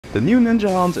The new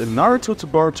ninjahounds in Naruto to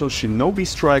Boruto Shinobi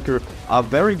Striker are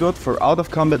very good for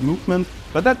out-of-combat movement,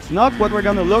 but that's not what we're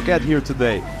gonna look at here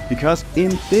today, because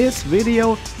in this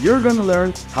video you're gonna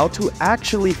learn how to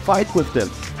actually fight with them,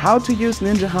 how to use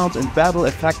ninjahounds in battle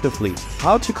effectively,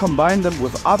 how to combine them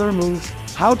with other moves,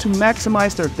 how to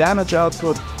maximize their damage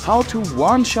output, how to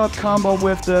one-shot combo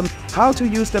with them, how to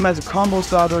use them as a combo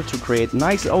starter to create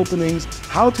nice openings,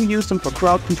 how to use them for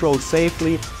crowd control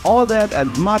safely, all that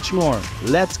and much more.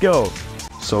 Let's go!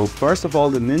 So first of all,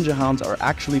 the ninjahounds are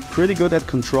actually pretty good at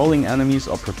controlling enemies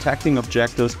or protecting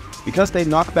objectives because they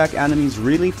knock back enemies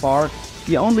really far.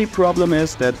 The only problem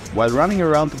is that while running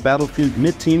around the battlefield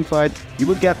mid-teamfight, you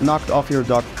would get knocked off your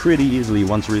dog pretty easily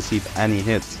once you receive any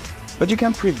hits. But you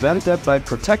can prevent that by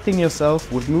protecting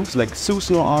yourself with moves like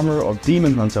Susanoo Armor or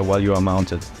Demon Hunter while you are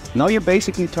mounted. Now you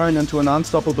basically turn into an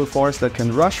unstoppable force that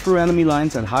can rush through enemy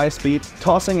lines at high speed,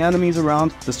 tossing enemies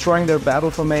around, destroying their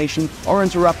battle formation or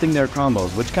interrupting their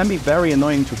combos, which can be very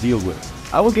annoying to deal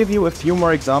with. I will give you a few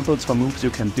more examples for moves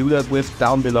you can do that with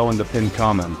down below in the pinned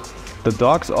comment. The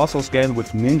dogs also scale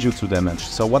with ninjutsu damage,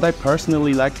 so what I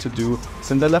personally like to do,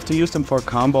 since I love to use them for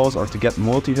combos or to get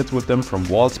multi-hits with them from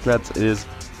wall spreads, is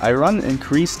I run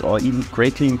increased or even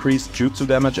greatly increased jutsu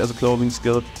damage as a clothing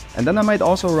skill, and then I might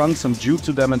also run some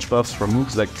jutsu damage buffs for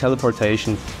moves like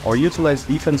teleportation or utilize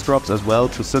defense drops as well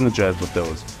to synergize with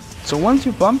those. So once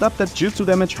you bumped up that jutsu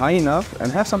damage high enough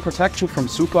and have some protection from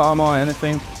super armor or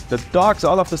anything, the dogs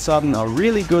all of a sudden are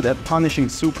really good at punishing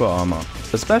super armor.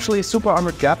 Especially super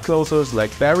armored gap closers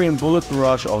like Barry and Bullet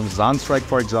Barrage or Sunstrike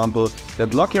for example,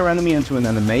 that lock your enemy into an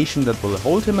animation that will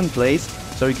hold him in place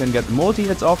so you can get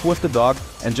multi-hits off with the dog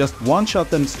and just one-shot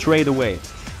them straight away.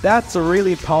 That's a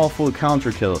really powerful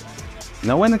counter kill.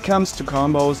 Now when it comes to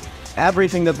combos,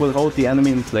 everything that will hold the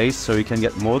enemy in place so you can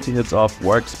get multi-hits off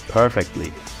works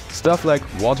perfectly. Stuff like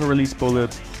Water Release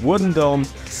Bullet, Wooden Dome,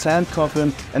 Sand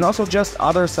Coffin, and also just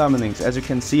other summonings as you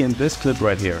can see in this clip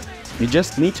right here. You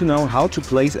just need to know how to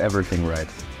place everything right.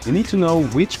 You need to know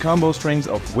which combo strings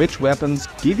of which weapons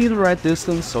give you the right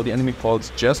distance so the enemy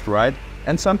falls just right,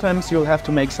 and sometimes you'll have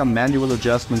to make some manual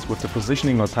adjustments with the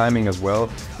positioning or timing as well.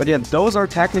 But yeah, those are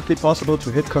technically possible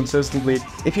to hit consistently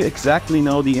if you exactly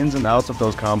know the ins and outs of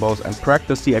those combos and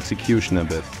practice the execution a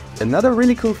bit. Another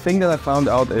really cool thing that I found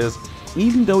out is,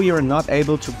 even though you are not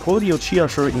able to pull the Uchiha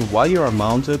Shuriken while you are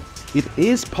mounted, it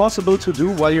is possible to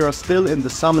do while you are still in the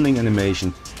summoning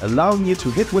animation, allowing you to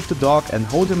hit with the dog and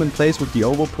hold him in place with the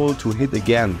oboe pull to hit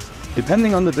again.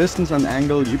 Depending on the distance and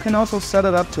angle, you can also set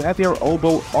it up to have your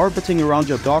oboe orbiting around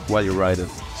your dog while you ride it.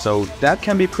 So that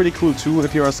can be pretty cool too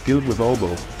if you are skilled with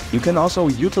oboe. You can also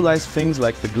utilize things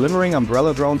like the glimmering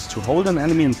umbrella drones to hold an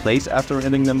enemy in place after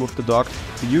hitting them with the dog,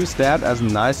 to use that as a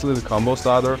nice little combo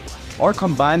starter, or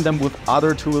combine them with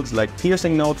other tools like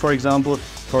Piercing Note for example,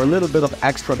 for a little bit of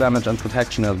extra damage and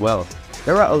protection as well.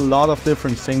 There are a lot of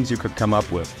different things you could come up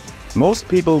with. Most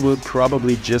people will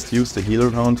probably just use the Healer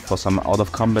Hound for some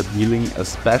out-of-combat healing,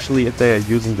 especially if they are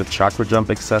using the Chakra Jump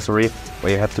accessory,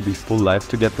 where you have to be full life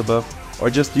to get the buff. Or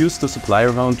just use the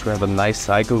Supplier Hound to have a nice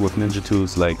cycle with ninja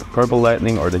tools like Purple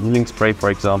Lightning or the Healing Spray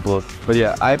for example. But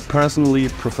yeah, I personally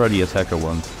prefer the Attacker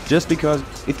one. Just because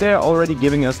if they are already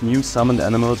giving us new summoned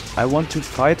animals, I want to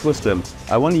fight with them.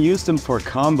 I want to use them for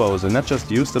combos and not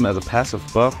just use them as a passive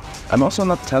buff. I'm also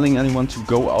not telling anyone to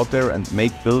go out there and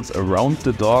make builds around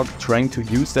the dog, trying to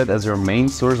use that as your main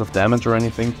source of damage or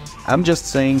anything. I'm just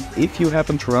saying, if you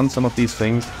happen to run some of these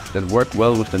things that work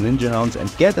well with the ninjahounds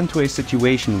and get into a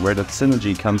situation where that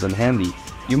synergy comes in handy,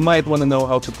 you might want to know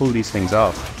how to pull these things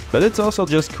off. But it's also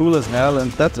just cool as hell,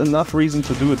 and that's enough reason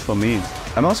to do it for me.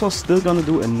 I'm also still gonna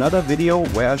do another video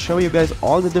where I show you guys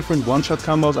all the different one-shot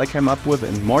combos I came up with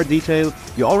in more detail.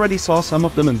 You already saw some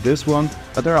of them in this one,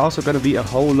 but there are also gonna be a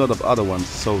whole lot of other ones,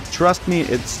 so trust me,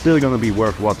 it's still gonna be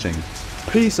worth watching.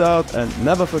 Peace out, and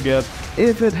never forget,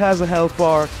 if it has a health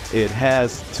bar, it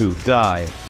has to die.